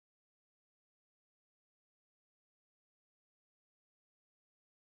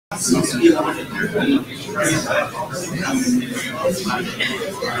Sometimes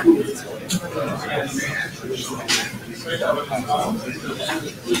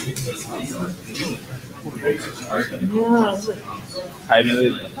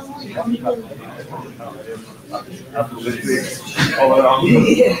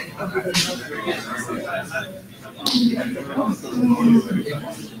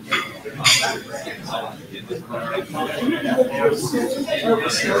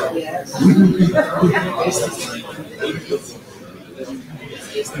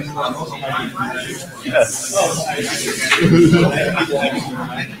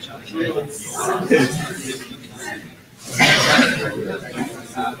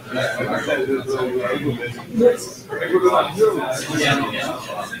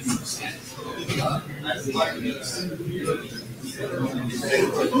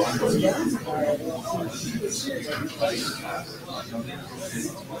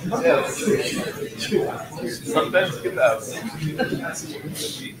get out.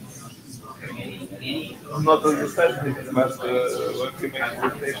 Not understanding, but working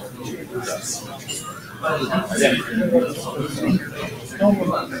expectation.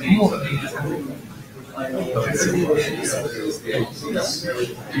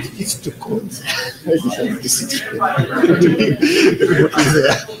 It's too cold.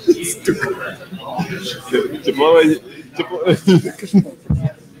 It's too cold.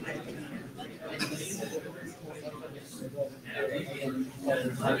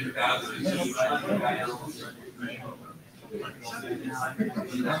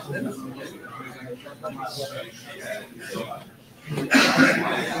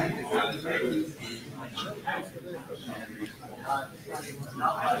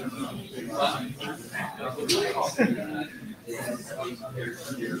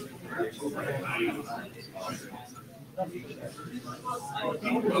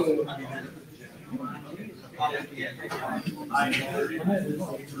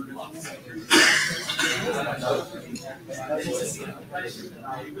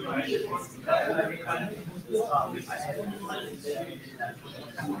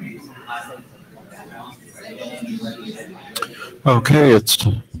 Okay,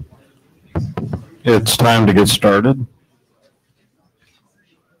 it's time to get started.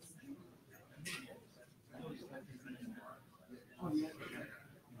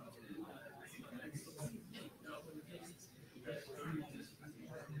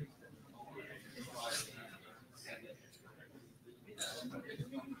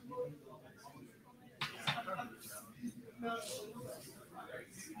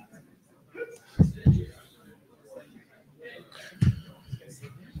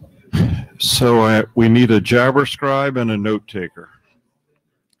 So we need a jabber scribe and a note taker.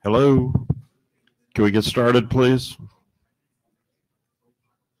 Hello? Can we get started, please?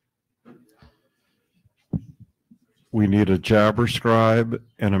 We need a jabber scribe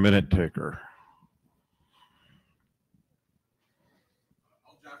and a minute taker.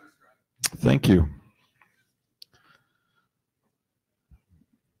 Thank you.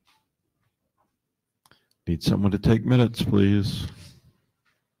 Need someone to take minutes, please.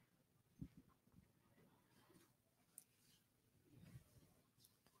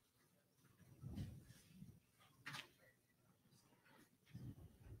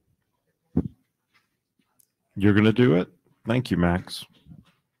 You're going to do it? Thank you, Max.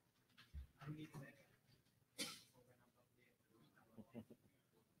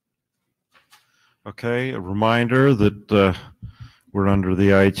 Okay, a reminder that we're under the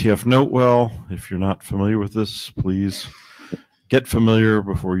IETF note well. If you're not familiar with this, please get familiar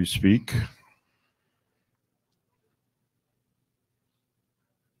before you speak.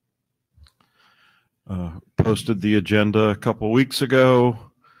 Posted the agenda a couple weeks ago.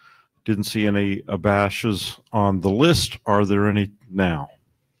 Didn't see any abashes on the list. Are there any now?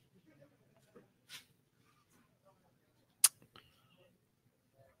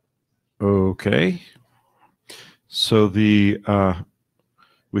 Okay. So we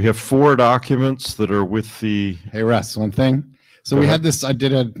have 4 documents that are with the... Hey, Russ, one thing. So we had this, I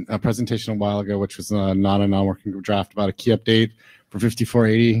did a presentation a while ago, which was not a non-working draft about a key update for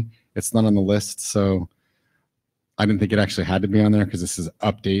 5480. It's not on the list, so I didn't think it actually had to be on there because this is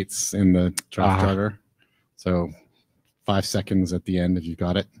updates in the draft charter. So 5 seconds at the end if you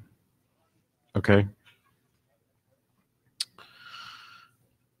got it. Okay.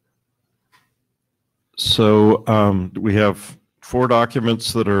 So we have 4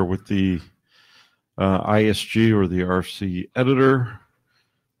 documents that are with the ISG or the RC editor.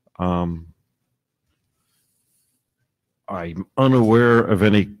 I'm unaware of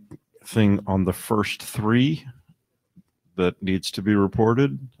anything on the first 3 that needs to be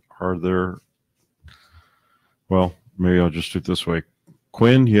reported. Are there, well, maybe I'll just do it this way.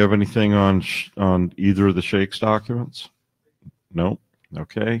 Quinn, you have anything on either of the Shakes documents? No?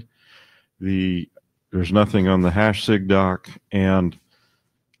 Okay. There's nothing on the #sig doc, and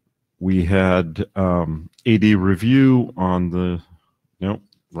we had AD review on the, nope,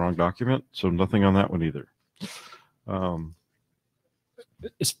 wrong document, so nothing on that one either. So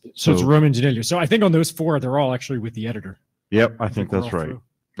it's Roman Janillo. So I think on those 4, they're all actually with the editor. Yep, I think that's right. Through.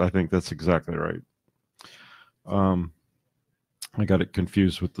 I think that's exactly right. I got it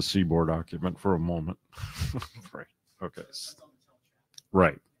confused with the CBOR document for a moment. Right. Okay.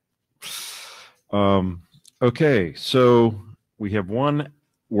 Right. Okay, so we have one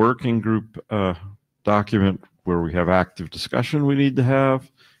working group document where we have active discussion we need to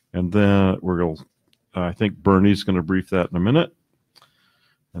have, and then we're going to, I think Bernie's going to brief that in a minute.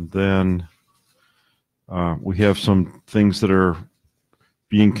 And then we have some things that are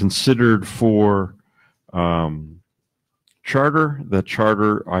being considered for charter. That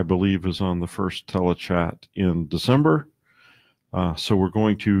charter, I believe, is on the first telechat in December. So we're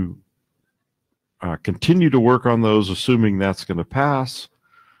going to continue to work on those, assuming that's going to pass.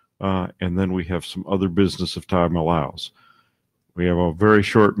 And then we have some other business if time allows. We have a very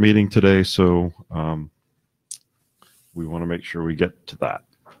short meeting today, so we want to make sure we get to that.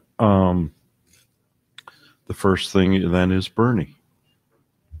 The first thing then is Bernie.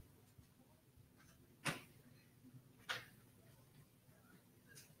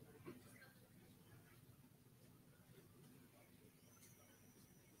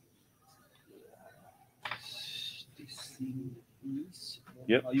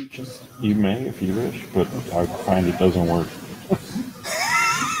 Yep, you may if you wish, but I find it doesn't work.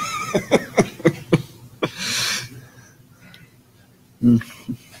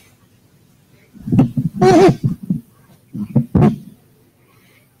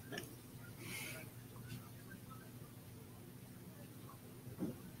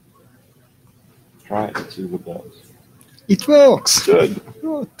 Try it and see what it does. It works. Good.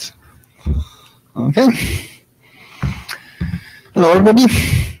 Good. Okay. Hello, everybody.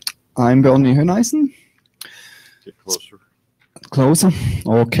 I'm Bernie Höneisen. Get closer. Closer.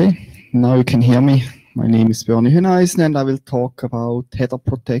 Okay. Now you can hear me. My name is Bernie Höneisen, and I will talk about header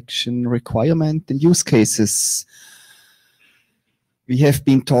protection requirement and use cases. We have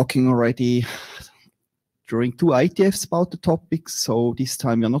been talking already during 2 IETFs about the topic, so this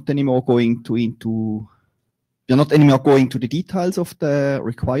time we're not anymore going to the details of the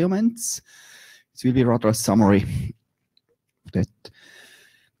requirements. It will be rather a summary of that.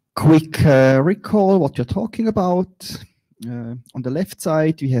 Quick recall what you're talking about. On the left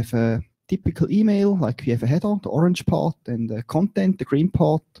side, we have a typical email, like we have a header, the orange part, and the content, the green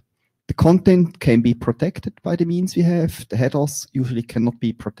part. The content can be protected by the means we have. The headers usually cannot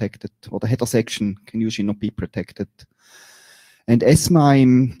be protected, or the header section can usually not be protected. And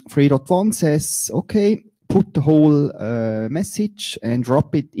SMIME 3.1 says, okay, put the whole message and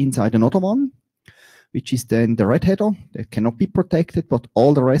drop it inside another one, which is then the red header that cannot be protected, but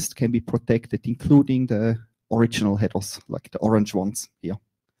all the rest can be protected, including the original headers, like the orange ones here.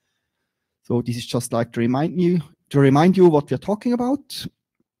 So this is just like to remind you what we're talking about.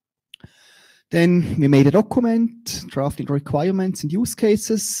 Then we made a document, drafting requirements and use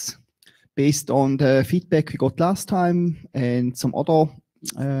cases based on the feedback we got last time and some other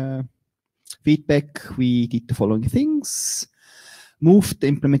feedback. We did the following things. Moved the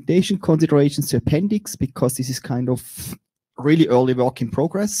implementation considerations to appendix because this is kind of really early work in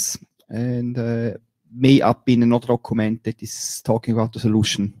progress and may up in another document that is talking about the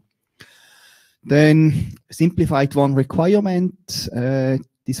solution. Then simplified one requirement.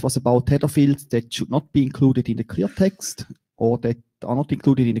 This was about header fields that should not be included in the clear text or that are not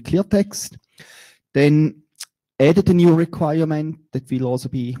included in the clear text. Then added a new requirement that will also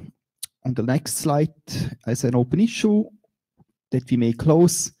be on the next slide as an open issue that we may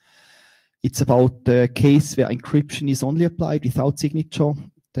close. It's about the case where encryption is only applied without signature,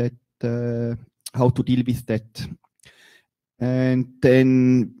 that how to deal with that. And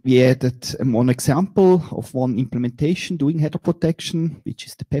then we added one example of one implementation doing header protection, which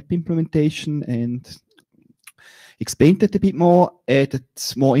is the PEP implementation, and explained that a bit more, added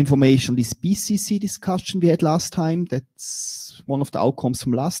more information on this BCC discussion we had last time. That's one of the outcomes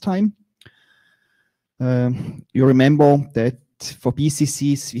from last time. You remember that for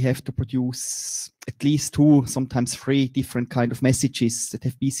BCCs, we have to produce at least 2, sometimes 3 different kind of messages that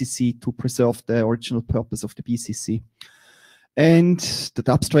have BCC to preserve the original purpose of the BCC. And the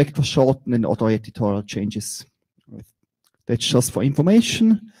abstract was shortened and other editorial changes. That's just for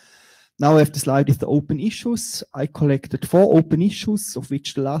information. Now I have the slide with the open issues. I collected 4 open issues, of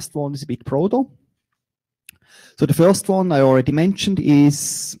which the last one is a bit broader. So the first one I already mentioned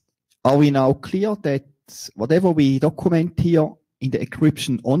is, are we now clear that whatever we document here in the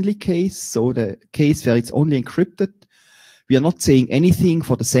encryption only case, so the case where it's only encrypted, we are not saying anything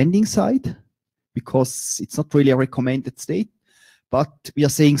for the sending side because it's not really a recommended state, but we are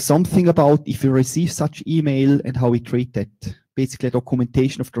saying something about if we receive such email and how we treat that. Basically a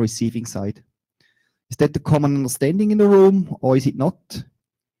documentation of the receiving side. Is that the common understanding in the room, or is it not?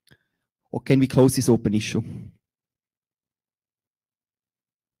 Or can we close this open issue?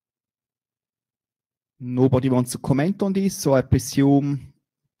 Nobody wants to comment on this, so I presume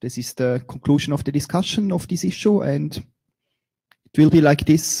this is the conclusion of the discussion of this issue, and it will be like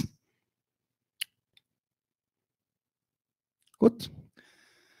this. Good.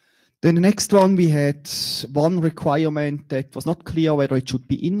 Then the next one, we had one requirement that was not clear whether it should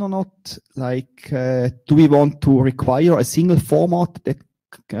be in or not. Like, do we want to require a single format that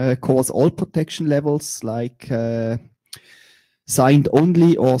covers all protection levels, like signed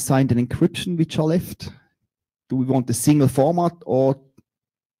only or signed and encryption, which are left? Do we want a single format, or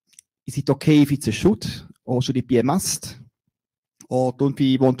is it okay if it's a should, or should it be a must? Or don't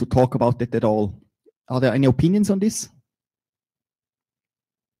we want to talk about that at all? Are there any opinions on this?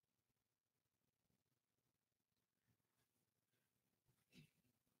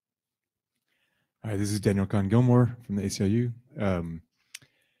 Hi, this is Daniel Kahn-Gilmore from the ACLU.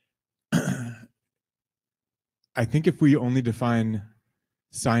 I think if we only define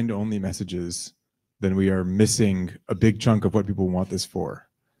signed-only messages, then we are missing a big chunk of what people want this for.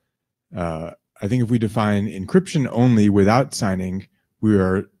 I think if we define encryption only without signing, we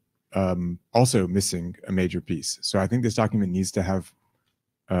are also missing a major piece. So I think this document needs to have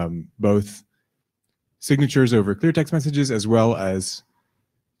both signatures over clear text messages as well as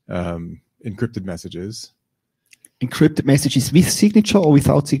encrypted messages. Encrypted messages with signature or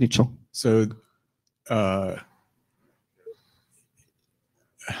without signature? So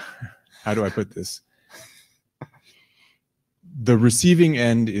how do I put this? The receiving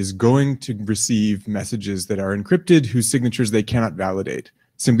end is going to receive messages that are encrypted whose signatures they cannot validate,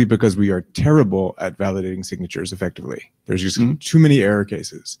 simply because we are terrible at validating signatures effectively. There's just too many error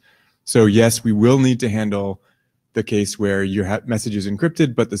cases. So yes, we will need to handle the case where your message is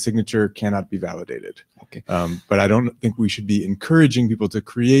encrypted, but the signature cannot be validated. Okay. But I don't think we should be encouraging people to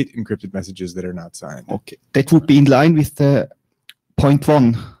create encrypted messages that are not signed. Okay, that would be in line with the point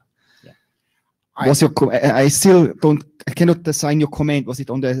 1. Yeah. Was your I still don't, I cannot assign your comment. Was it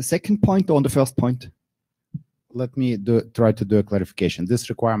on the second point or on the first point? Let me try to do a clarification. This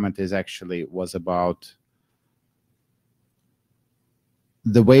requirement was about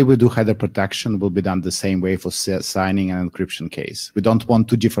the way we do header protection will be done the same way for signing an encryption case. We don't want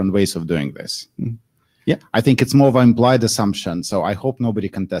 2 different ways of doing this. Yeah, I think it's more of an implied assumption. So I hope nobody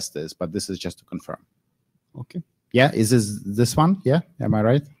can test this, but this is just to confirm. Okay. Yeah, is this one? Yeah, am I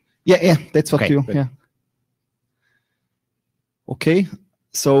right? Yeah, that's what you. Good. Yeah. Okay,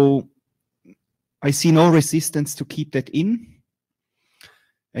 so I see no resistance to keep that in,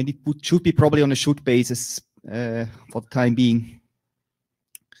 and it should be probably on a should basis for the time being.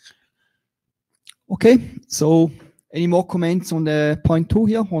 Okay, so any more comments on the point 2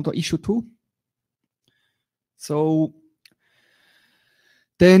 here, on the issue 2? So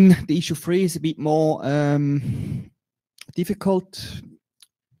then the issue 3 is a bit more difficult.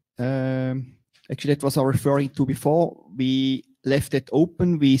 Actually, that was I referring to before. We left it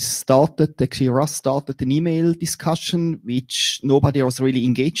open. We started, actually Russ started an email discussion, which nobody was really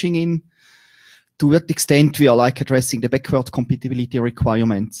engaging in. To what extent we are like addressing the backward compatibility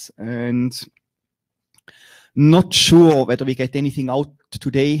requirements. And not sure whether we get anything out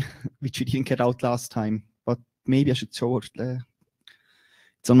today, which we didn't get out last time, but maybe I should show it.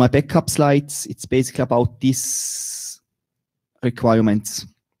 It's on my backup slides. It's basically about these requirements.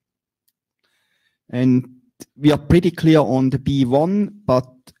 And we are pretty clear on the B1, but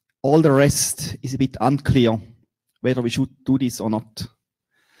all the rest is a bit unclear whether we should do this or not.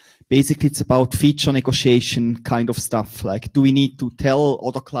 Basically, it's about feature negotiation kind of stuff. Like, do we need to tell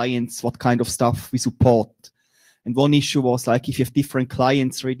other clients what kind of stuff we support? And one issue was like, if you have different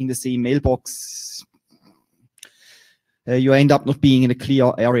clients reading the same mailbox, you end up not being in a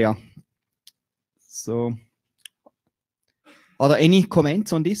clear area. So, are there any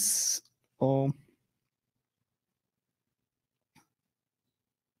comments on this? Or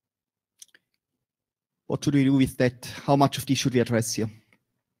what should we do with that? How much of this should we address here?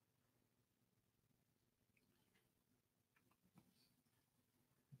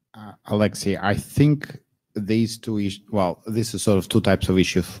 Alexei, I think these two well, this is sort of two types of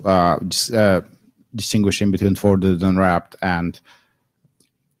issues, distinguishing between forwarded and wrapped and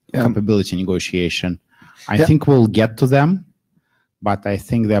capability negotiation. I think we'll get to them, but I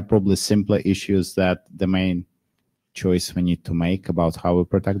think they're probably simpler issues that the main choice we need to make about how we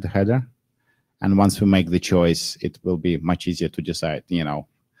protect the header. And once we make the choice, it will be much easier to decide, you know,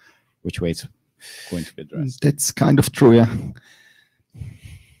 which way it's going to be addressed. That's kind of true, yeah.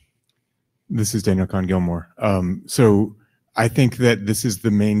 This is Daniel Kahn-Gilmore. So I think that this is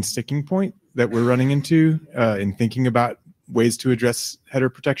the main sticking point that we're running into in thinking about ways to address header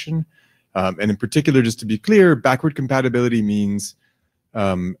protection. And in particular, just to be clear, backward compatibility means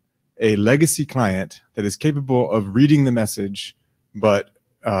a legacy client that is capable of reading the message, but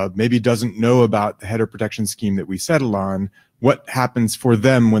maybe doesn't know about the header protection scheme that we settle on, what happens for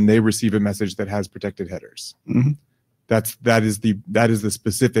them when they receive a message that has protected headers. Mhm. That is the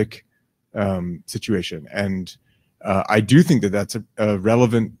specific situation. And I do think that that's a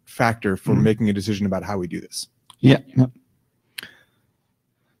relevant factor for making a decision about how we do this. Yeah.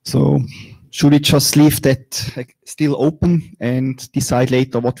 So should we just leave that still open and decide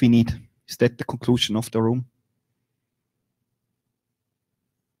later what we need? Is that the conclusion of the room?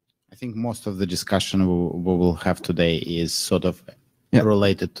 I think most of the discussion we will have today is sort of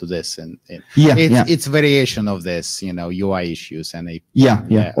related to this, and it's variation of this, you know, UI issues and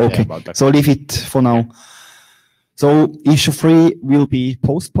okay. So leave it for now. So issue 3 will be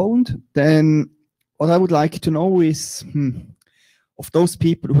postponed. Then what I would like to know is of those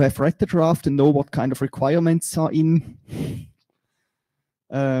people who have read the draft and know what kind of requirements are in,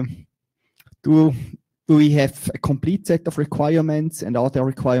 do we have a complete set of requirements, and are there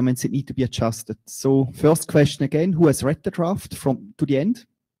requirements that need to be adjusted? So first question again, who has read the draft from to the end?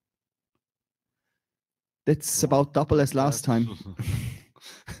 That's about double as last time.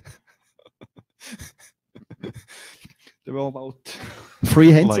 There were about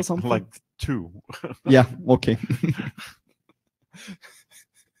 3 hands or something? Like 2. Yeah, okay.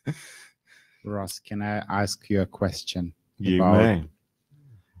 Ross, can I ask you a question? You may.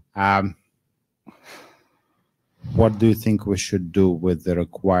 What do you think we should do with the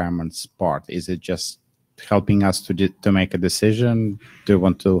requirements part? Is it just helping us to make a decision? Do you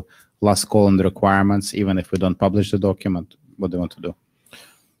want to last call on the requirements, even if we don't publish the document? What do you want to do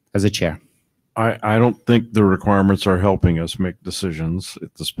as a chair? I don't think the requirements are helping us make decisions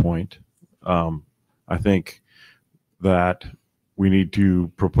at this point. I think that we need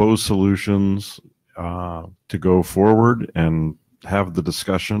to propose solutions to go forward and have the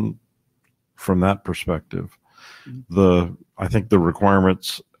discussion from that perspective. I think the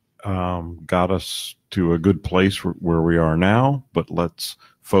requirements got us to a good place where we are now, but let's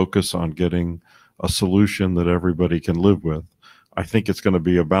focus on getting a solution that everybody can live with. I think it's going to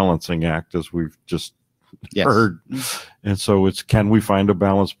be a balancing act, as we've just heard. And so it's, can we find a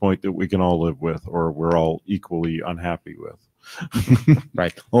balance point that we can all live with, or we're all equally unhappy with?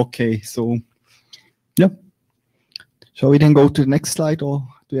 Right. Okay, so yeah. Shall we then go to the next slide, or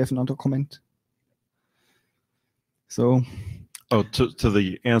do you have another comment? So, to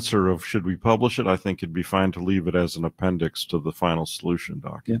the answer of should we publish it, I think it'd be fine to leave it as an appendix to the final solution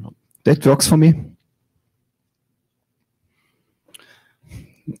document. Yeah, that works for me.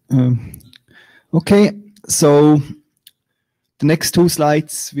 Okay, so the next 2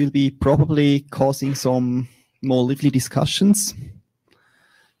 slides will be probably causing some more lively discussions.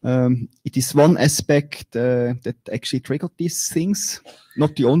 It is one aspect that actually triggered these things.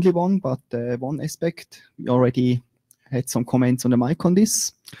 Not the only one, but one aspect. We already had some comments on the mic on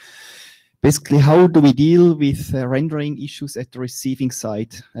this. Basically, how do we deal with rendering issues at the receiving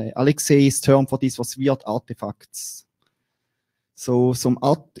side? Alexei's term for this was weird artifacts. So some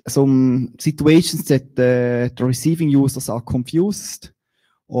situations that the receiving users are confused,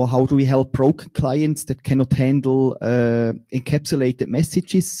 or how do we help broken clients that cannot handle encapsulated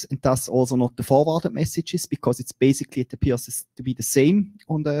messages, and thus also not the forwarded messages, because it's basically, it appears to be the same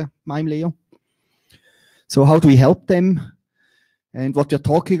on the MIME layer. So how do we help them? And what we're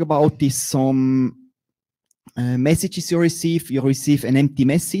talking about is some messages you receive an empty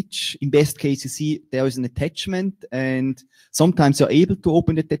message. In best case, you see there is an attachment, and sometimes you're able to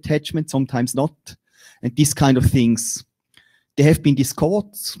open that attachment, sometimes not. And these kind of things, they have been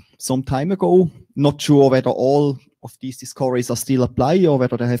discovered some time ago. Not sure whether all of these discoveries are still apply, or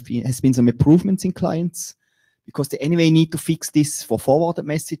whether there has been some improvements in clients, because they anyway need to fix this for forwarded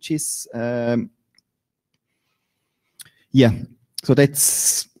messages. Yeah, so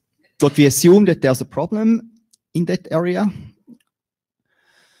that's what we assume, that there's a problem in that area.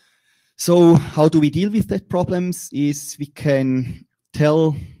 So how do we deal with that problems is we can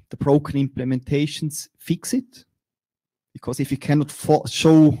tell the broken implementations fix it. Because if you cannot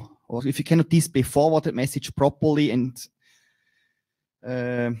show, or if you cannot display forwarded message properly, and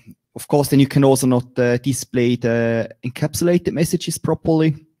of course, then you can also not display the encapsulated messages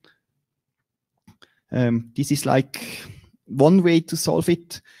properly. This is like one way to solve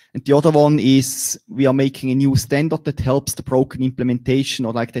it. And the other one is we are making a new standard that helps the broken implementation,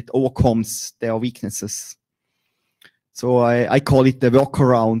 or like that overcomes their weaknesses. So I call it the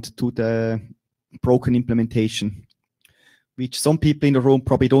workaround to the broken implementation, which some people in the room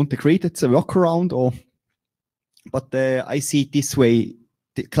probably don't agree that's a workaround, but I see it this way.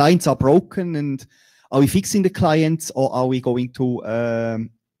 The clients are broken, and are we fixing the clients, or are we going to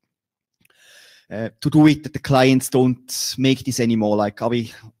do it that the clients don't make this anymore? Like, are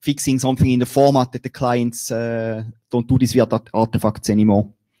we fixing something in the format that the clients don't do this via artifacts anymore?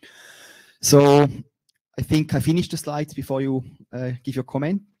 So I think I finished the slides before you give your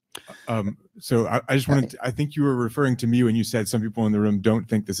comment. So I just wanted to, I think you were referring to me when you said some people in the room don't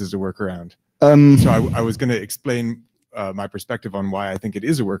think this is a workaround. So I was going to explain my perspective on why I think it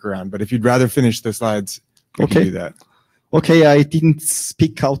is a workaround, but if you'd rather finish the slides, we can do that. Okay, I didn't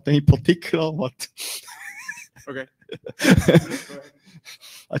speak out any particular, but Okay.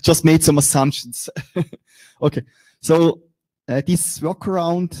 I just made some assumptions. Okay, so this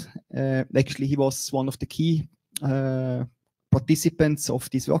workaround, actually he was one of the key participants of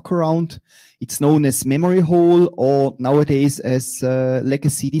this workaround. It's known as memory hole, or nowadays as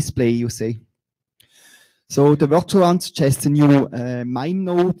legacy display, you say. So the workaround suggests a new MIME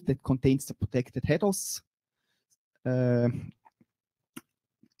node that contains the protected headers in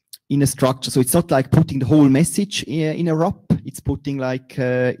a structure. So it's not like putting the whole message in a wrap. It's putting like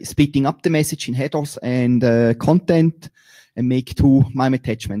splitting up the message in headers and content, and make two MIME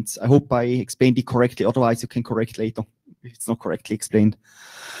attachments. I hope I explained it correctly. Otherwise, you can correct later if it's not correctly explained.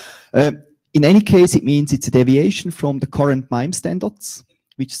 In any case, it means it's a deviation from the current MIME standards,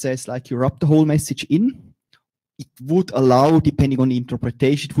 which says like you wrap the whole message in. It would allow, depending on the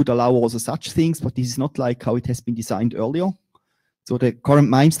interpretation, it would allow also such things, but this is not like how it has been designed earlier. So the current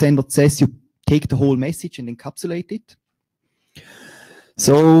MIME standard says you take the whole message and encapsulate it.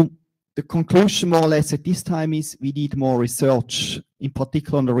 So the conclusion more or less at this time is we need more research, in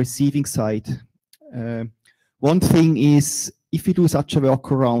particular on the receiving side. One thing is, if you do such a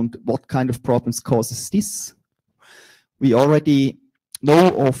workaround, what kind of problems causes this? We already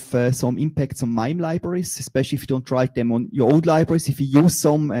know of some impacts on MIME libraries, especially if you don't write them on your old libraries, if you use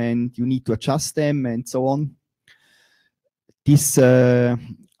some and you need to adjust them and so on. This, I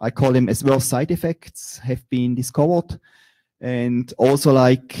call them as well side effects, have been discovered. And also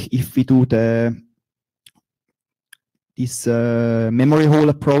like if we do this memory hole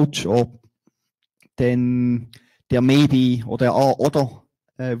approach, or then there may be, or there are other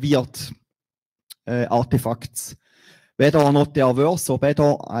weird artifacts. Whether or not they are worse or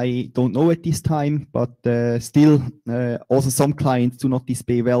better, I don't know at this time, but still, also some clients do not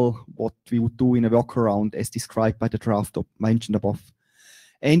display well what we would do in a workaround as described by the draft mentioned above.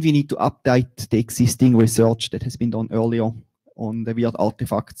 And we need to update the existing research that has been done earlier on the weird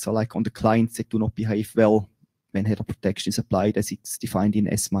artifacts, so like on the clients that do not behave well when header protection is applied as it's defined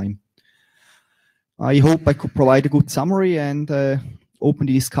in SMIME. I hope I could provide a good summary and open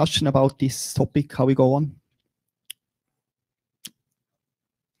the discussion about this topic, how we go on.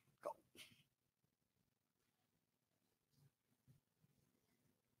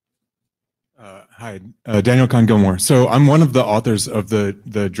 Hi, Daniel Kahn-Gilmore. So I'm one of the authors of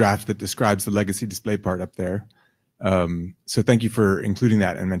the draft that describes the legacy display part up there. So thank you for including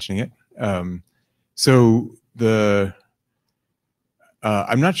that and mentioning it. So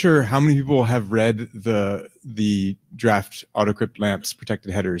I'm not sure how many people have read the draft autocrypt lamps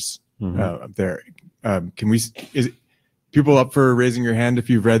protected headers up there. Can we? Is it, people up for raising your hand if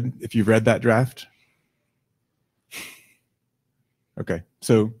you've read that draft? Okay,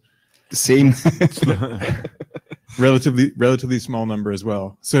 so the same. relatively small number as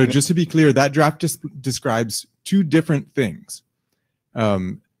well. So just to be clear, that draft describes two different things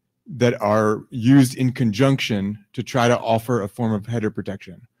that are used in conjunction to try to offer a form of header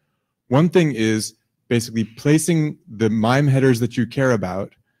protection. One thing is basically placing the MIME headers that you care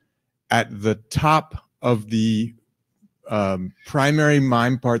about at the top of the primary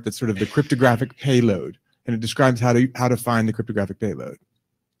MIME part that's sort of the cryptographic payload, and it describes how to find the cryptographic payload.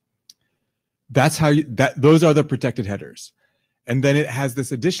 That's how those are the protected headers. And then it has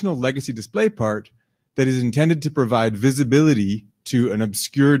this additional legacy display part that is intended to provide visibility to an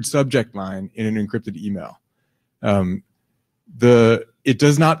obscured subject line in an encrypted email. It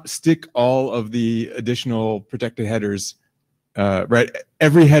does not stick all of the additional protected headers right?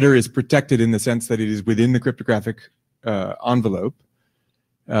 Every header is protected in the sense that it is within the cryptographic envelope,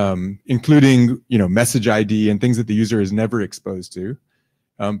 including message ID and things that the user is never exposed to.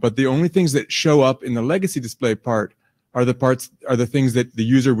 But the only things that show up in the legacy display part are the things that the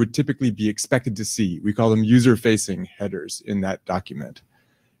user would typically be expected to see. We call them user-facing headers in that document.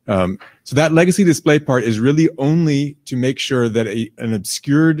 So that legacy display part is really only to make sure that an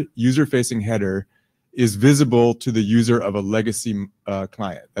obscured user-facing header is visible to the user of a legacy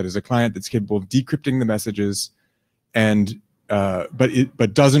client. That is a client that's capable of decrypting the messages, and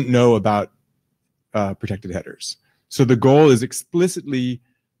but doesn't know about protected headers. So the goal is explicitly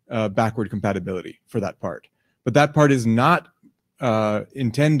backward compatibility for that part. But that part is not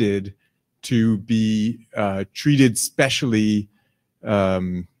intended to be treated specially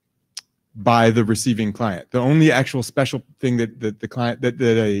by the receiving client. The only actual special thing that the client that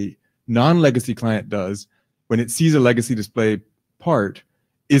a non-legacy client does when it sees a legacy display part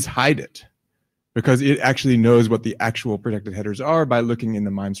is hide it, because it actually knows what the actual protected headers are by looking in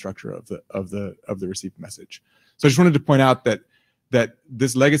the MIME structure of the received message. So I just wanted to point out that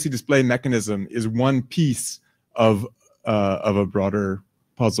this legacy display mechanism is one piece of a broader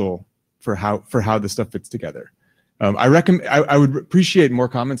puzzle for how this stuff fits together. I would appreciate more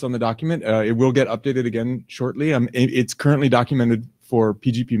comments on the document. It will get updated again shortly. It's currently documented for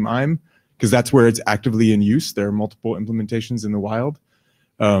PGP MIME because that's where it's actively in use. There are multiple implementations in the wild.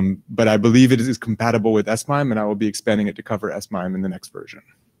 But I believe it is compatible with SMIME, and I will be expanding it to cover SMIME in the next version.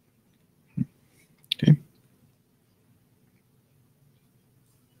 Okay.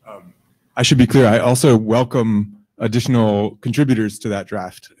 I should be clear, I also welcome additional contributors to that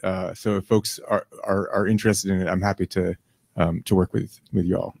draft. So if folks are interested in it, I'm happy to work with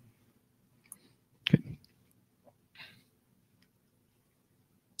you all. Okay.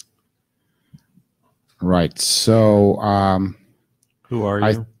 Right. So Who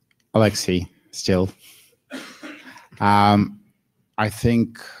are you? Alexei, still. I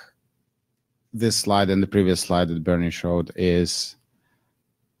think this slide and the previous slide that Bernie showed is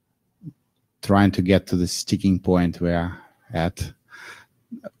trying to get to the sticking point we're at.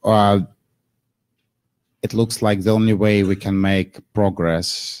 It looks like the only way we can make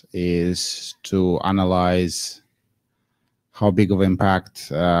progress is to analyze how big of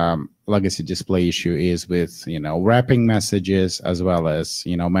impact legacy display issue is with wrapping messages, as well as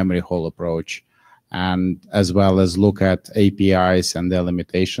memory hole approach, and as well as look at APIs and their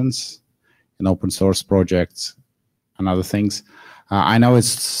limitations in open source projects and other things. I know it's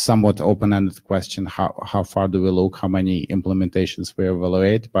somewhat open-ended question, how far do we look, how many implementations we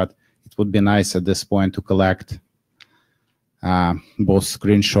evaluate, but it would be nice at this point to collect both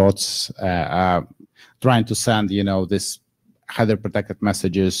screenshots, trying to send this header protected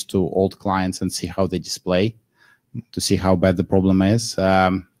messages to old clients and see how they display, to see how bad the problem is,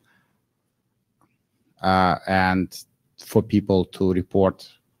 and for people to report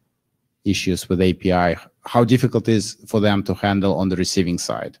issues with API, how difficult it is for them to handle on the receiving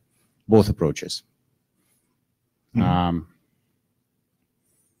side, both approaches.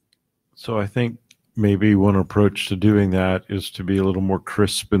 So I think maybe one approach to doing that is to be a little more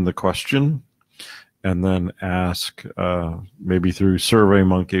crisp in the question, and then ask maybe through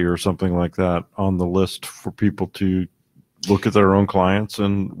SurveyMonkey or something like that on the list for people to look at their own clients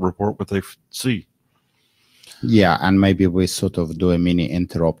and report what they see. Yeah, and maybe we sort of do a mini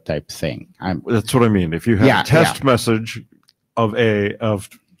interop type thing. That's what I mean. If you have a test message of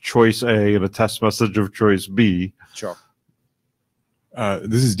choice A and a test message of choice B. Sure.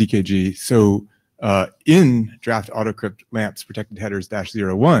 This is DKG. So in draft autocrypt lamps protected headers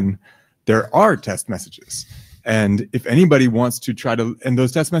 -01, there are test messages. And if anybody wants to try to, and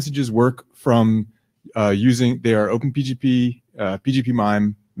those test messages work from they are OpenPGP, PGP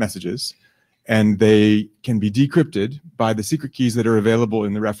MIME messages, and they can be decrypted by the secret keys that are available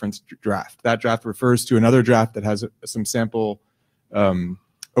in the reference draft. That draft refers to another draft that has some sample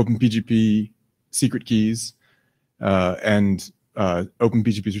OpenPGP secret keys and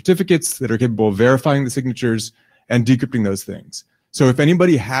OpenPGP certificates that are capable of verifying the signatures and decrypting those things. So if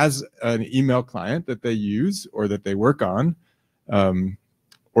anybody has an email client that they use or that they work on,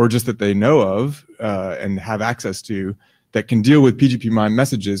 or just that they know of and have access to, that can deal with PGP MIME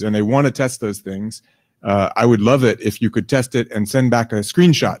messages, and they want to test those things, I would love it if you could test it and send back a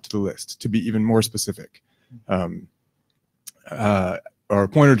screenshot to the list to be even more specific, or a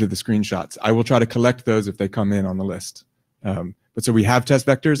pointer to the screenshots. I will try to collect those if they come in on the list. But so we have test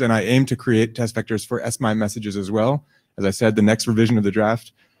vectors, and I aim to create test vectors for SMIME messages as well. As I said, the next revision of the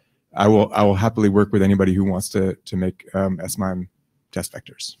draft, I will happily work with anybody who wants to make SMIME test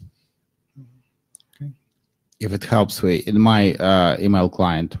vectors. if it helps with in my email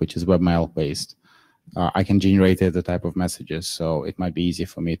client, which is webmail based, I can generate the type of messages. So it might be easy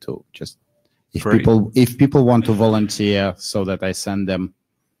for me to just, if people want to volunteer so that I send them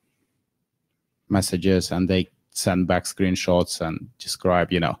messages and they send back screenshots and describe,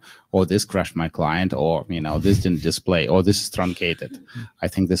 oh, this crashed my client, or, this didn't display, or this is truncated. I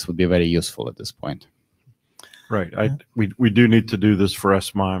think this would be very useful at this point. Right. We do need to do this for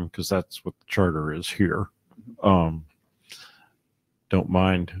SMIME because that's what the charter is here. Don't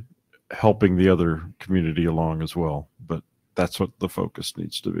mind helping the other community along as well, but that's what the focus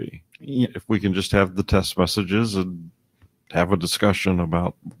needs to be. Yeah. If we can just have the test messages and have a discussion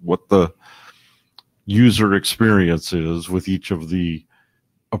about what the user experience is with each of the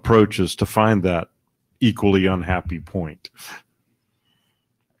approaches to find that equally unhappy point.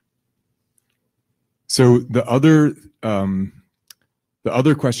 So the other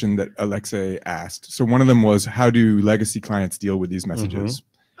question that Alexei asked, so one of them was, how do legacy clients deal with these messages?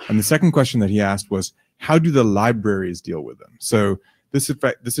 And the second question that he asked was, how do the libraries deal with them? So this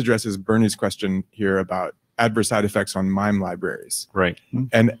addresses Bernie's question here about adverse side effects on MIME libraries. Right.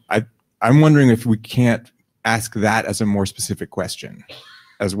 And I'm wondering if we can't ask that as a more specific question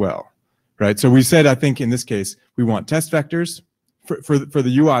as well, right? So we said, I think in this case, we want test vectors. For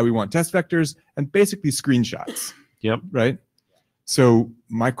the UI, we want test vectors and basically screenshots. Yep. Right? So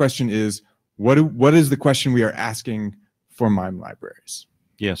my question is, what is the question we are asking for MIME libraries?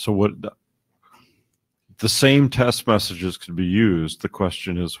 Yeah, so what the same test messages could be used. The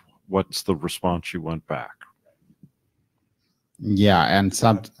question is, what's the response you want back? Yeah, and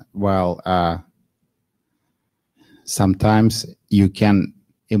sometimes you can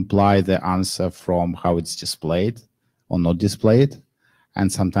imply the answer from how it's displayed or not displayed,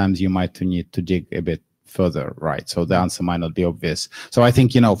 and sometimes you might need to dig a bit further, right? So the answer might not be obvious. So I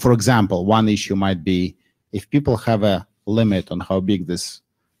think, for example, one issue might be if people have a limit on how big this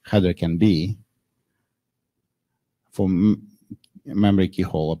header can be for memory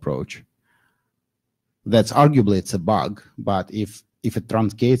keyhole approach, that's arguably it's a bug, but if it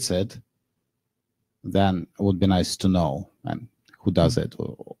truncates it, then it would be nice to know and who does it,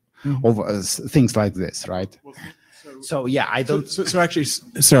 or things like this, right? So yeah, I don't. So actually,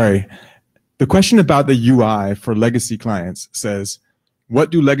 sorry, the question about the UI for legacy clients says,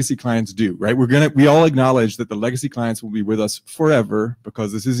 what do legacy clients do, right? We all acknowledge that the legacy clients will be with us forever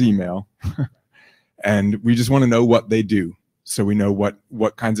because this is email. And we just want to know what they do, so we know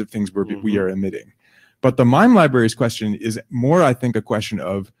what kinds of things we are emitting. But the MIME libraries question is more, I think, a question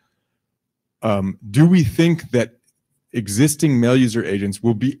of, do we think that existing mail user agents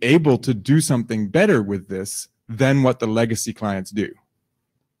will be able to do something better with this than what the legacy clients do,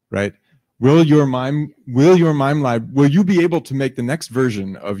 right? Will you be able to make the next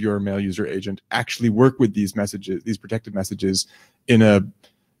version of your mail user agent actually work with these messages, these protected messages, in a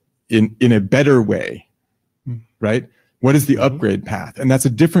better way, right? What is the upgrade path? And that's a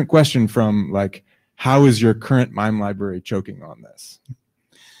different question from like, how is your current MIME library choking on this?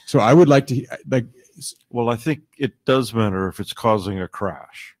 So I would like to Well, I think it does matter if it's causing a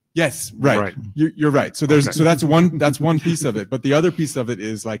crash. Yes, right. You're right. So that's one piece of it. But the other piece of it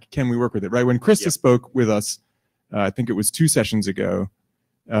is like, can we work with it, right? When Krista spoke with us, I think it was 2 sessions ago,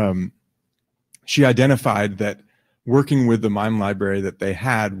 she identified that working with the MIME library that they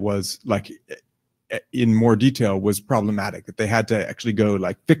had was like, in more detail, was problematic, that they had to actually go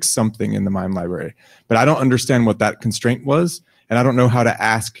like fix something in the MIME library. But I don't understand what that constraint was, and I don't know how to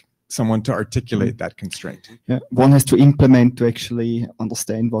ask someone to articulate that constraint. Yeah, one has to implement to actually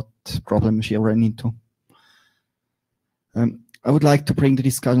understand what problem she ran into. I would like to bring the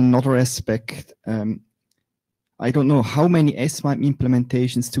discussion another aspect. I don't know how many SMIME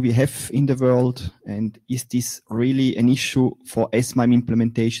implementations do we have in the world, and is this really an issue for SMIME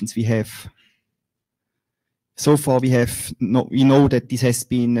implementations we have? So far we know that this has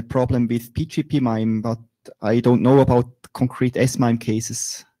been a problem with PGP MIME, but I don't know about concrete SMIME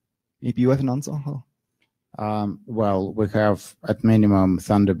cases. Maybe you have an answer? Well, we have at minimum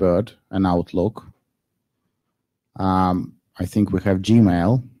Thunderbird and Outlook. I think we have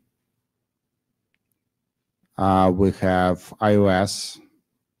Gmail. We have iOS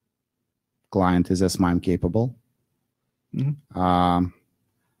client is SMIME capable.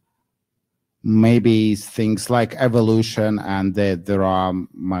 Maybe things like Evolution, and there are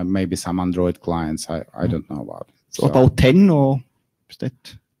maybe some Android clients I don't know about. So about 10, or is that?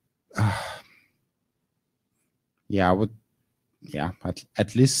 Yeah,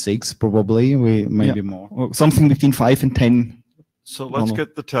 at least 6 probably. Maybe more. Or something between 5 and 10. So let's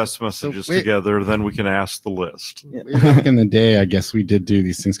get the test messages together, then we can ask the list. Back in the day, I guess we did do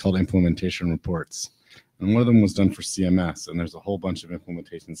these things called implementation reports. And one of them was done for CMS, and there's a whole bunch of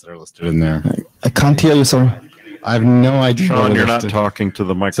implementations that are listed in there. I can't hear you, sorry. I have no idea. Sean, what you're it not is. talking to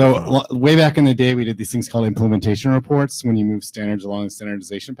the microphone. So way back in the day, we did these things called implementation reports when you move standards along the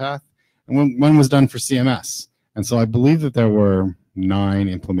standardization path. And one was done for CMS. And so I believe that there were 9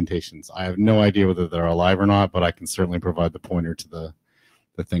 implementations. I have no idea whether they're alive or not, but I can certainly provide the pointer to the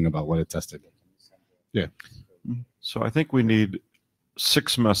thing about what it tested. Yeah. So I think we need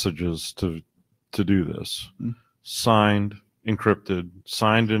 6 messages to do this. Signed, encrypted,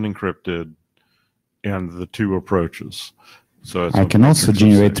 signed and encrypted, and the 2 approaches. So it's I a can also matrix of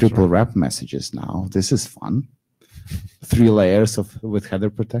generate 6, triple right? wrap messages now. This is fun. 3 layers with header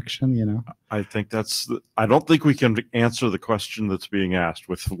protection, you know. I think I don't think we can answer the question that's being asked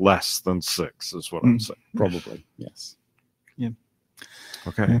with less than 6 is what I'm saying. Probably, yes.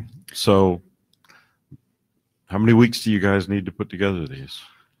 Okay. Yeah. So how many weeks do you guys need to put together these?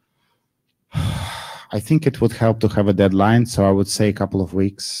 I think it would help to have a deadline, so I would say a couple of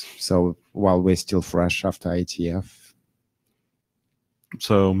weeks. So while we're still fresh after IETF.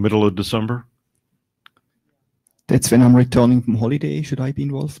 So middle of December? That's when I'm returning from holiday. Should I be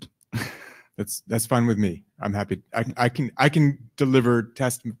involved? That's fine with me. I'm happy. I can deliver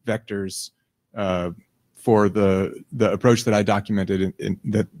test vectors for the approach that I documented in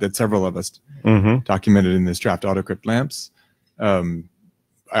that several of us documented in this draft AutoCrypt lamps.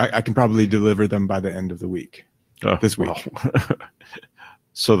 I can probably deliver them by the end of the week. This week. Well.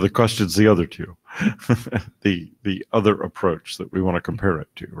 So the question's the other 2, the other approach that we want to compare it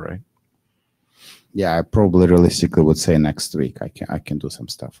to, right? Yeah, I probably realistically would say next week I can do some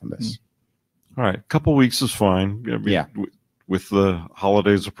stuff on this. All right, a couple weeks is fine. I mean, Yeah. With the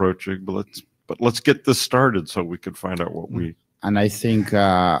holidays approaching, but let's get this started so we can find out what we. And I think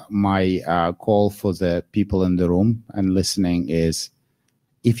my call for the people in the room and listening is,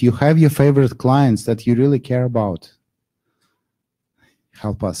 if you have your favorite clients that you really care about,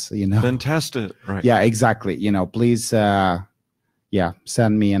 help us, you know. Then test it, right? Yeah, exactly. You know, please,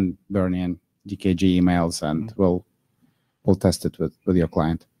 send me and Bernie and DKG emails, and we'll test it with your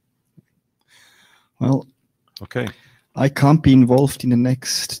client. Well, Okay. I can't be involved in the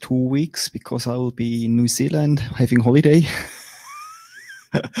next 2 weeks because I will be in New Zealand having holiday.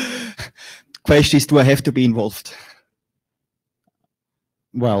 Question is, do I have to be involved?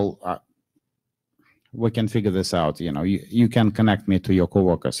 Well, we can figure this out. You know, you can connect me to your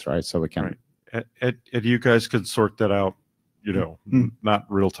coworkers, right? So we can. Right. And you guys can sort that out, you know, not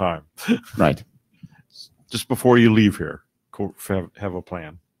real time. Right. Just before you leave here, have a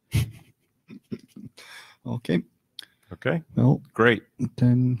plan. Okay. Okay. Well, Great.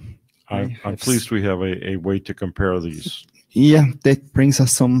 then I'm pleased we have a way to compare these. yeah, that brings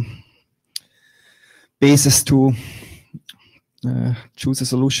us some basis to choose a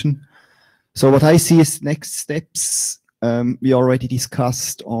solution. So what I see is next steps. We already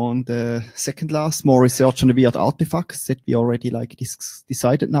discussed on the second last, more research on the weird artifacts that we already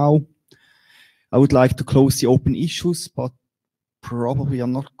decided now. I would like to close the open issues, but probably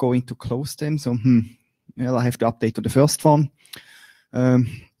I'm not going to close them. So well, I have to update on the first one.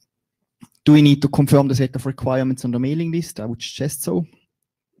 Do we need to confirm the set of requirements on the mailing list? I would suggest so.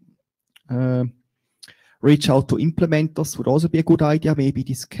 Reach out to implementers would also be a good idea. Maybe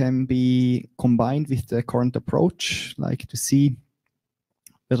this can be combined with the current approach, like to see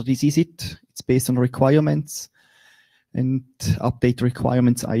whether this is it. It's based on requirements, and update the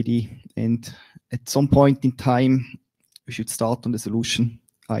requirements ID. And at some point in time, we should start on the solution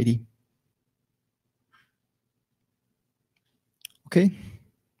ID. Okay.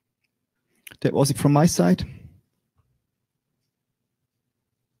 That was it from my side.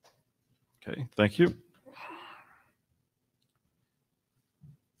 Okay, thank you.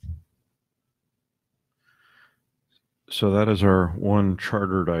 So that is our one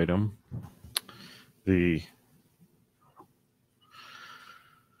chartered item. The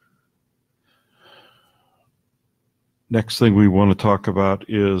next thing we want to talk about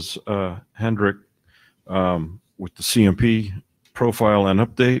is Hendrik with the CMP profile and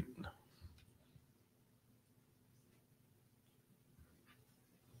update.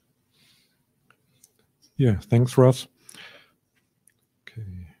 Yeah, thanks, Russ. Okay.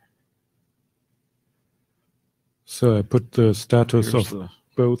 So I put the status Here's of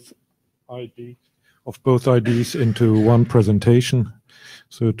both IDs into one presentation.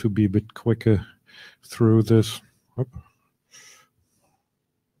 So to be a bit quicker through this. Whoop.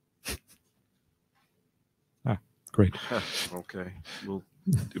 Great. Okay, we'll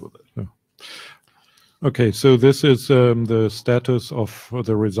deal with it. Oh. Okay, so this is the status of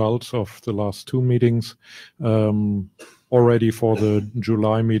the results of the last 2 meetings. Already for the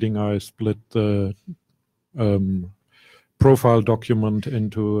July meeting, I split the profile document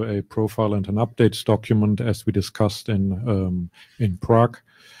into a profile and an updates document, as we discussed in Prague.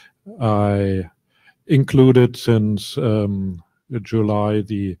 I included since July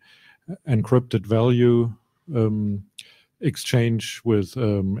the encrypted value exchange with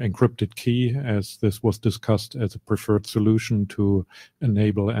encrypted key, as this was discussed as a preferred solution to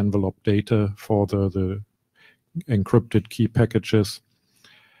enable envelope data for the encrypted key packages.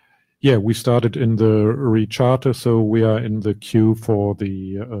 Yeah, we started in the recharter, so we are in the queue for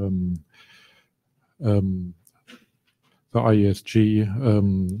the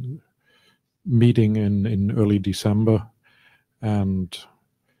IESG meeting in early December. And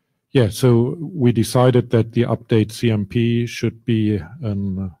yeah, so we decided that the update CMP should be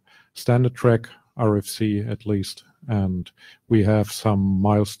a standard track RFC at least, and we have some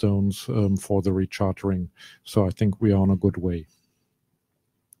milestones for the rechartering. So I think we are on a good way.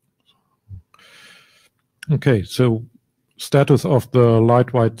 Okay, so status of the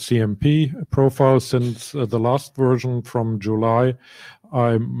Lightweight CMP profile since the last version from July.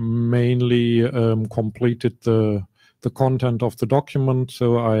 I mainly completed the content of the document,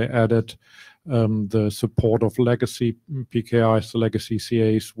 so I added the support of legacy PKIs, legacy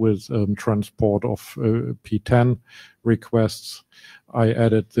CAs with transport of P10 requests. I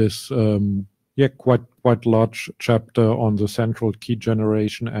added this quite large chapter on the central key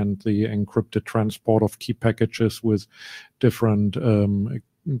generation and the encrypted transport of key packages with different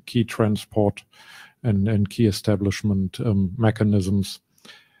key transport and key establishment mechanisms.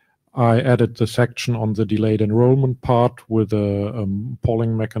 I added the section on the delayed enrollment part with a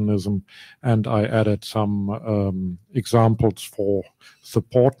polling mechanism, and I added some examples for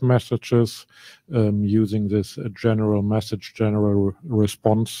support messages using this general message, general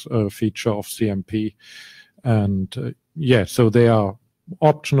response feature of CMP. And yeah, so they are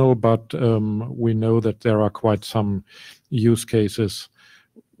optional, but we know that there are quite some use cases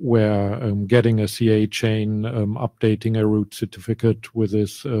where getting a CA chain, updating a root certificate with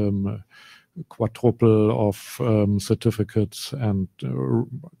this quadruple of certificates, and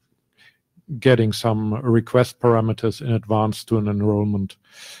getting some request parameters in advance to an enrollment.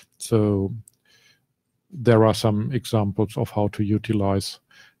 So there are some examples of how to utilize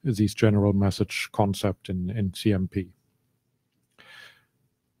these general message concept in CMP.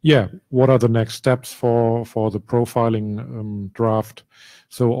 Yeah, what are the next steps for the profiling draft?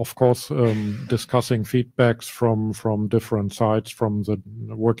 So of course, discussing feedbacks from different sides, from the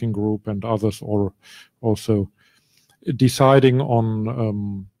working group and others, or also deciding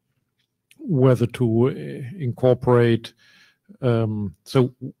on whether to incorporate.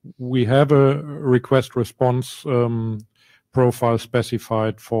 So we have a request response profile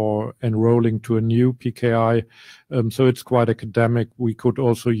specified for enrolling to a new PKI. So it's quite academic. We could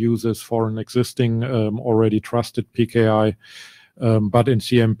also use this for an existing already trusted PKI. But in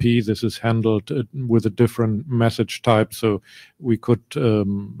CMP, this is handled with a different message type. So we could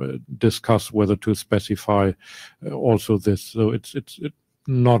discuss whether to specify also this. So it's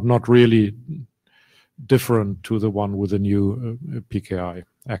not really different to the one with a new PKI,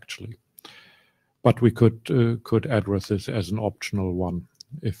 actually. But we could address this as an optional one.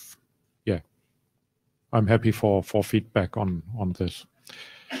 If, yeah, I'm happy for feedback on this.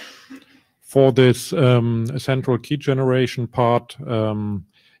 For this central key generation part,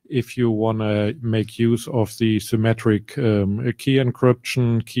 if you want to make use of the symmetric key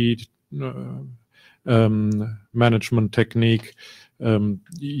encryption, key management technique,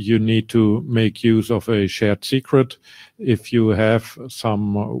 you need to make use of a shared secret. If you have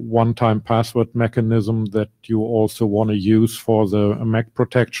some one-time password mechanism that you also want to use for the MAC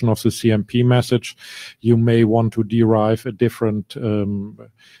protection of the CMP message, you may want to derive a different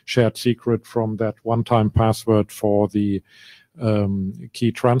shared secret from that one-time password for the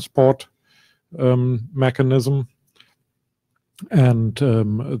key transport mechanism. And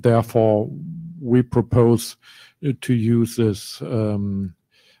therefore, we propose to use this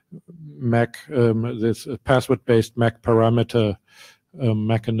MAC, this password-based MAC parameter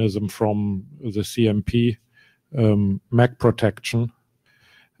mechanism from the CMP MAC protection,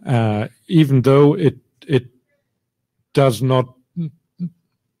 even though it does not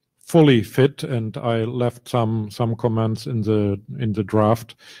fully fit. And I left some comments in the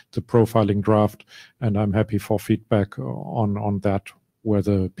draft, the profiling draft, and I'm happy for feedback on that,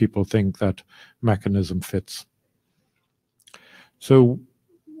 whether people think that mechanism fits. So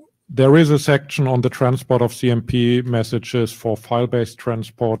there is a section on the transport of CMP messages for file-based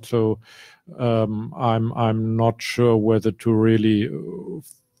transport. So I'm not sure whether to really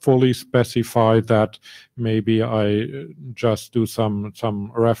fully specify that. Maybe I just do some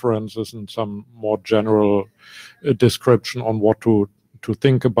references and some more general description on what to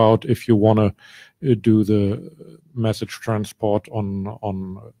think about if you want to do the message transport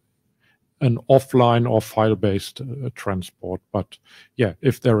on an offline or file-based transport. But yeah,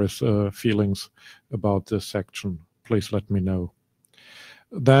 if there is feelings about this section, please let me know.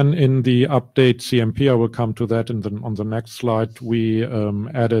 Then in the update CMP, I will come to that on the next slide. We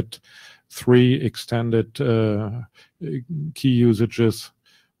added 3 extended key usages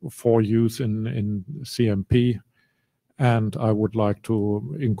for use in CMP. And I would like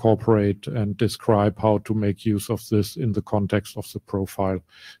to incorporate and describe how to make use of this in the context of the profile.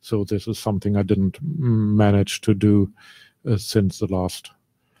 So this is something I didn't manage to do since the last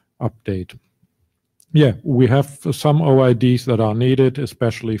update. Yeah, we have some OIDs that are needed,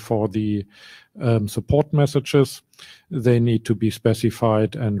 especially for the support messages. They need to be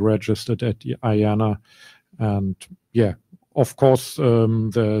specified and registered at the IANA. And yeah, of course,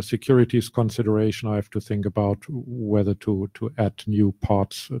 the securities consideration, I have to think about whether to add new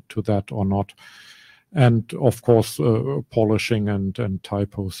parts to that or not. And of course, polishing and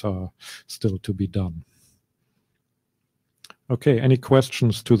typos are still to be done. Okay, any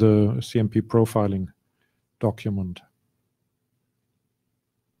questions to the CMP profiling document?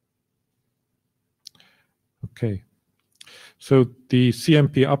 Okay. So the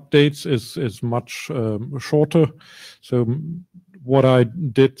CMP updates is much shorter. So what I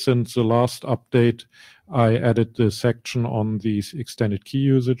did since the last update, I added the section on these extended key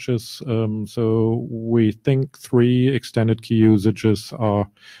usages. So we think 3 extended key usages are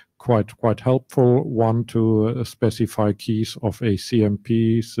quite helpful. One to specify keys of a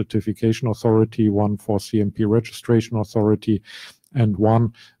CMP certification authority, one for CMP registration authority, and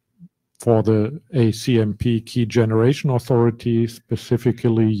one for a CMP key generation authority,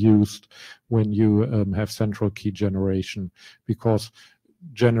 specifically used when you have central key generation, because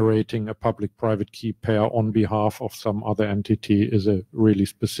generating a public-private key pair on behalf of some other entity is a really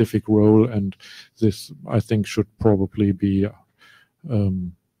specific role, and this, I think, should probably be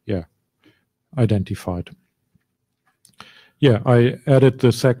identified. Yeah, I added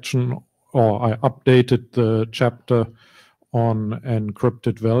the section, or I updated the chapter on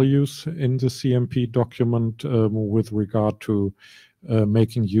encrypted values in the CMP document with regard to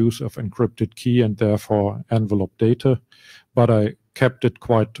making use of encrypted key and therefore envelope data, but I kept it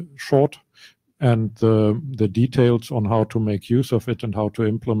quite short, and the details on how to make use of it and how to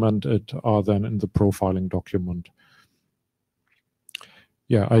implement it are then in the profiling document.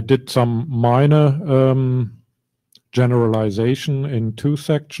 Yeah, I did some minor generalization in 2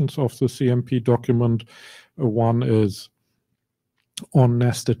 sections of the CMP document. One is on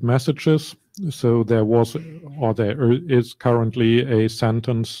nested messages. So there was, or there is currently, a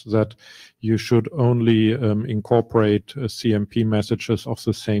sentence that you should only incorporate CMP messages of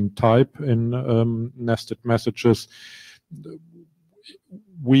the same type in nested messages.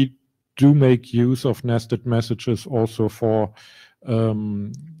 We do make use of nested messages also for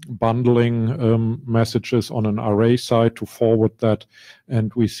bundling messages on an array side to forward that,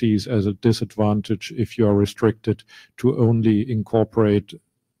 and we see it as a disadvantage if you are restricted to only incorporate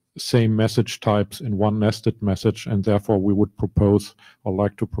same message types in one nested message, and therefore we would propose, or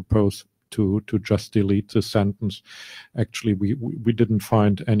like to propose, to just delete the sentence. Actually, we didn't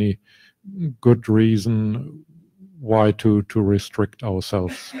find any good reason why to restrict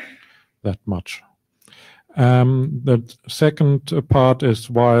ourselves that much. The second part is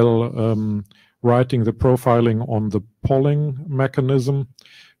while writing the profiling on the polling mechanism,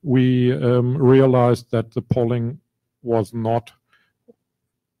 we realized that the polling was not,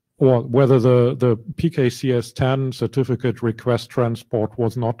 or whether the PKCS10 certificate request transport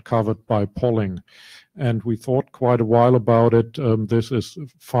was not covered by polling. And we thought quite a while about it. This is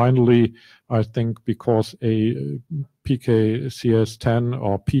finally, I think, because a PKCS10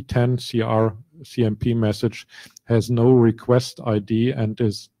 or P10 CR CMP message has no request ID and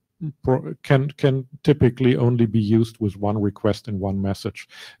can typically only be used with one request in one message.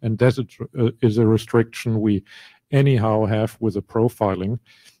 And that is a restriction we anyhow have with the profiling.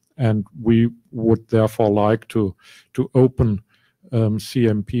 And we would therefore like to open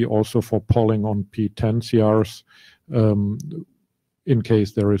CMP also for polling on P10 CRs in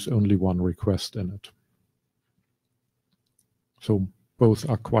case there is only one request in it. So both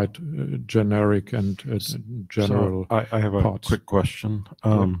are quite generic and general. So I have a parts. quick question.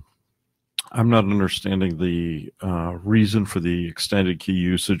 I'm not understanding the reason for the extended key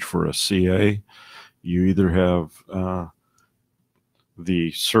usage for a CA. You either have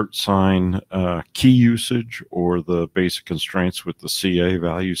the cert sign key usage or the basic constraints with the CA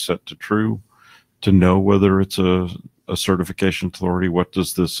value set to true to know whether it's a certification authority? What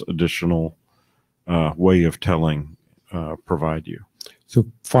does this additional way of telling provide you? So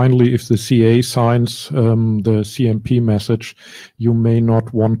finally, if the CA signs the CMP message, you may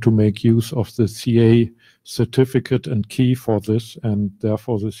not want to make use of the CA certificate and key for this, and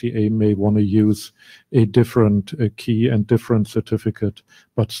therefore the CA may want to use a different key and different certificate,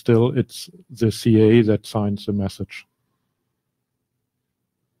 but still it's the CA that signs the message.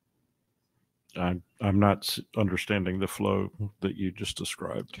 I'm not understanding the flow that you just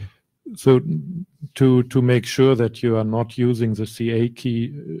described. So to make sure that you are not using the CA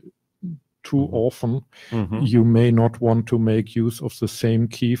key too often, you may not want to make use of the same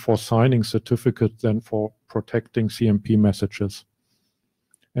key for signing certificates than for protecting CMP messages.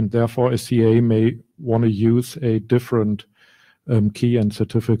 And therefore a CA may want to use a different key and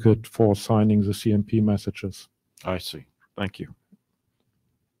certificate for signing the CMP messages. I see. Thank you.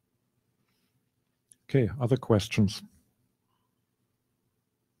 Okay, other questions?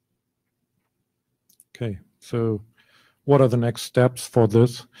 Okay, so what are the next steps for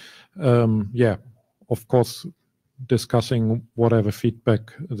this? Yeah, of course, discussing whatever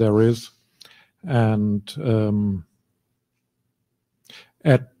feedback there is, and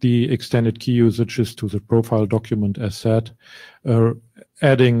add the extended key usages to the profile document as said,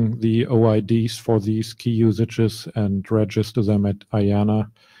 adding the OIDs for these key usages and register them at IANA.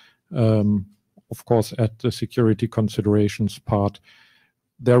 Of course, at the security considerations part,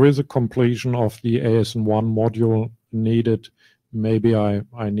 there is a completion of the ASN1 module needed. Maybe I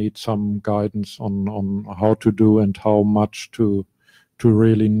need some guidance on how to do and how much to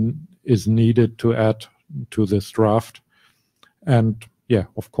really is needed to add to this draft. And yeah,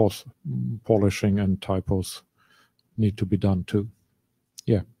 of course, polishing and typos need to be done too.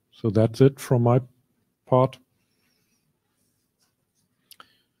 Yeah, so that's it from my part.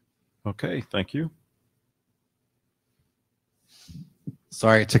 Okay, thank you.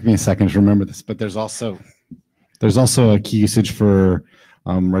 Sorry, it took me a second to remember this, but there's also a key usage for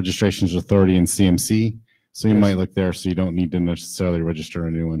registrations authority and CMC. So you might look there, so you don't need to necessarily register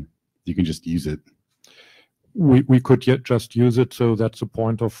a new one. You can just use it. We could just use it, so that's a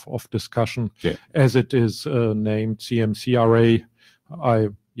point of discussion. Yeah. As it is named CMCRA, I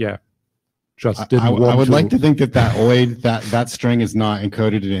would like to think that OID, that string is not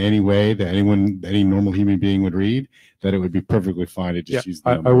encoded in any way that any normal human being would read, that it would be perfectly fine to just use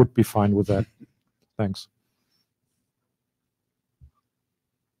the number. I would be fine with that. Thanks.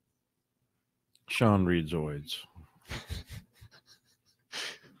 Sean reads OIDs.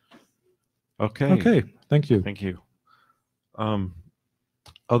 Okay. Okay, thank you. Thank you.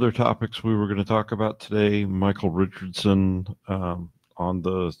 Other topics we were going to talk about today, Michael Richardson on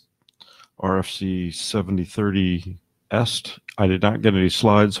the RFC 7030 EST. I did not get any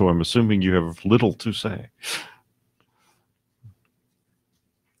slides, so I'm assuming you have little to say.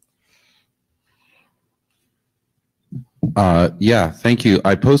 Yeah, thank you.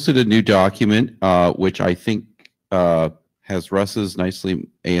 I posted a new document, which I think has Russ's nicely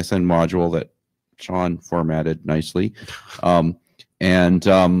ASN module that Sean formatted nicely. Like,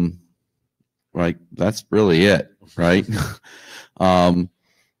 that's really it, right?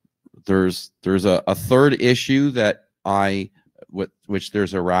 There's a third issue that which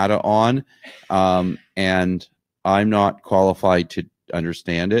there's errata on, and I'm not qualified to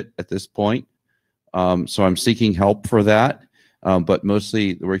understand it at this point. So I'm seeking help for that. But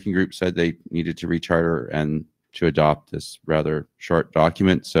mostly the working group said they needed to recharter and to adopt this rather short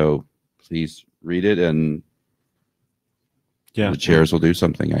document. So please read it, and the chairs will do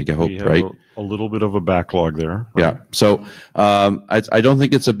something, I hope, right? A little bit of a backlog there. Right? Yeah. So I don't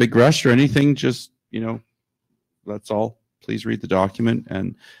think it's a big rush or anything. Just, that's all. Please read the document.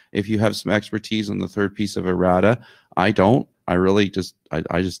 And if you have some expertise on the third piece of errata, I don't. I really just,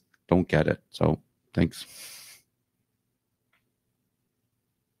 I just don't get it. So thanks.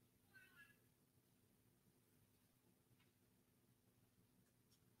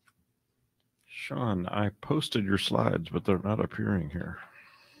 Sean, I posted your slides, but they're not appearing here.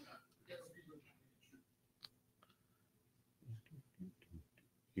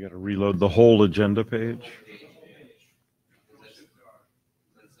 You got to reload the whole agenda page.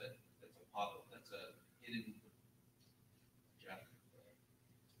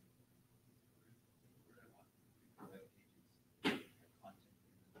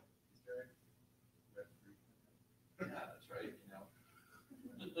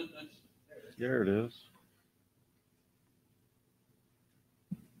 There it is.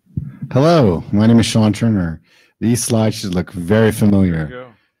 Hello, my name is Sean Turner. These slides should look very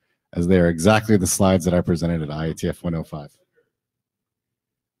familiar, as they are exactly the slides that I presented at IETF 105.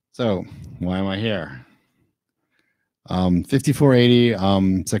 So, why am I here?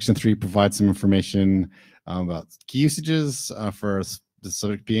 5480, Section 3 provides some information about key usages for the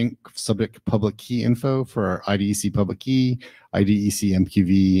subject public key info for IDEC public key, IDEC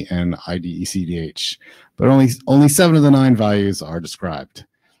MQV, and IDEC DH. But only 7 of the 9 values are described.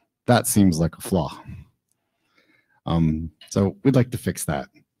 That seems like a flaw. So we'd like to fix that.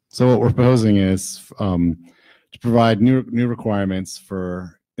 So what we're proposing is to provide new requirements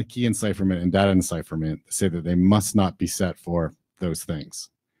for the key encipherment and data encipherment to say that they must not be set for those things.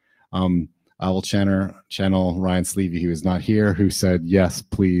 I will channel Ryan Sleevey, who is not here, who said, yes,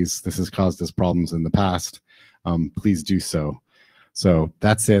 please, this has caused us problems in the past. Please do so. So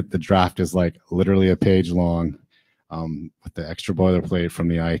that's it. The draft is like literally a page long. With the extra boilerplate from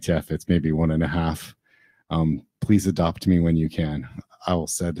the IETF, it's maybe 1.5. Please adopt me when you can. I will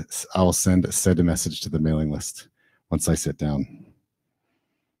send a message to the mailing list once I sit down.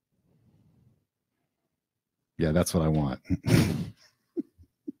 Yeah, that's what I want.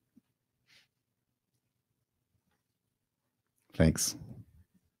 Thanks.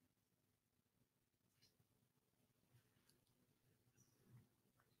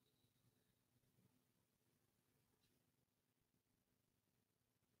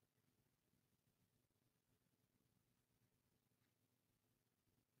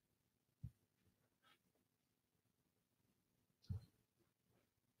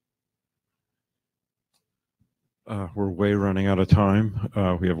 We're way running out of time.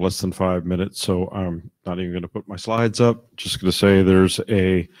 We have less than 5 minutes, so I'm not even going to put my slides up. Just going to say there's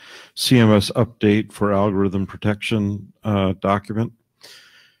a CMS update for algorithm protection document.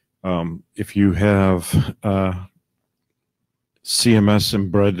 If you have CMS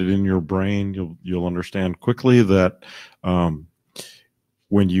embedded in your brain, you'll understand quickly that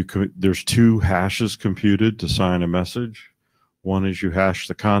when there's 2 hashes computed to sign a message. One is you hash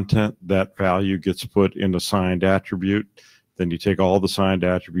the content, that value gets put in a signed attribute. Then you take all the signed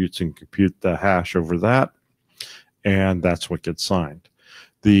attributes and compute the hash over that, and that's what gets signed.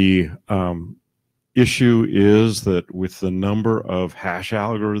 The issue is that with the number of hash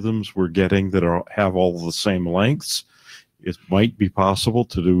algorithms we're getting that have all the same lengths, it might be possible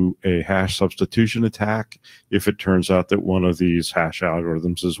to do a hash substitution attack if it turns out that one of these hash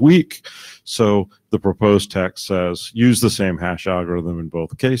algorithms is weak. So the proposed text says, use the same hash algorithm in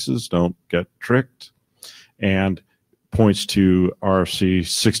both cases, don't get tricked, and points to RC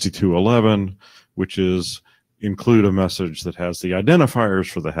 6211, which is include a message that has the identifiers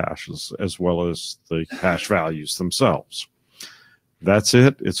for the hashes as well as the hash values themselves. That's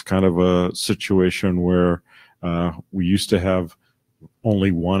it. It's kind of a situation where we used to have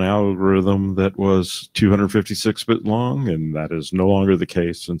only one algorithm that was 256-bit long, and that is no longer the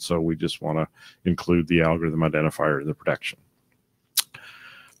case. And so we just want to include the algorithm identifier in the protection.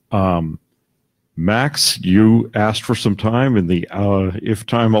 Max, you asked for some time in the if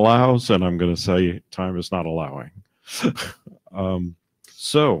time allows, and I'm going to say time is not allowing.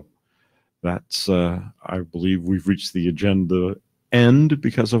 So that's, I believe we've reached the agenda end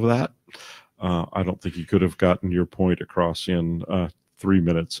because of that. I don't think you could have gotten your point across in 3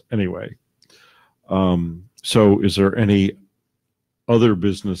 minutes anyway. So is there any other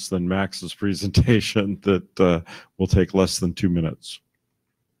business than Max's presentation that will take less than 2 minutes?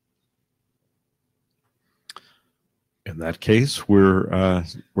 In that case, we're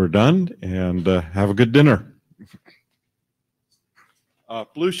done, and have a good dinner.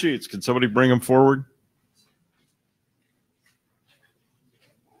 Blue sheets, can somebody bring them forward?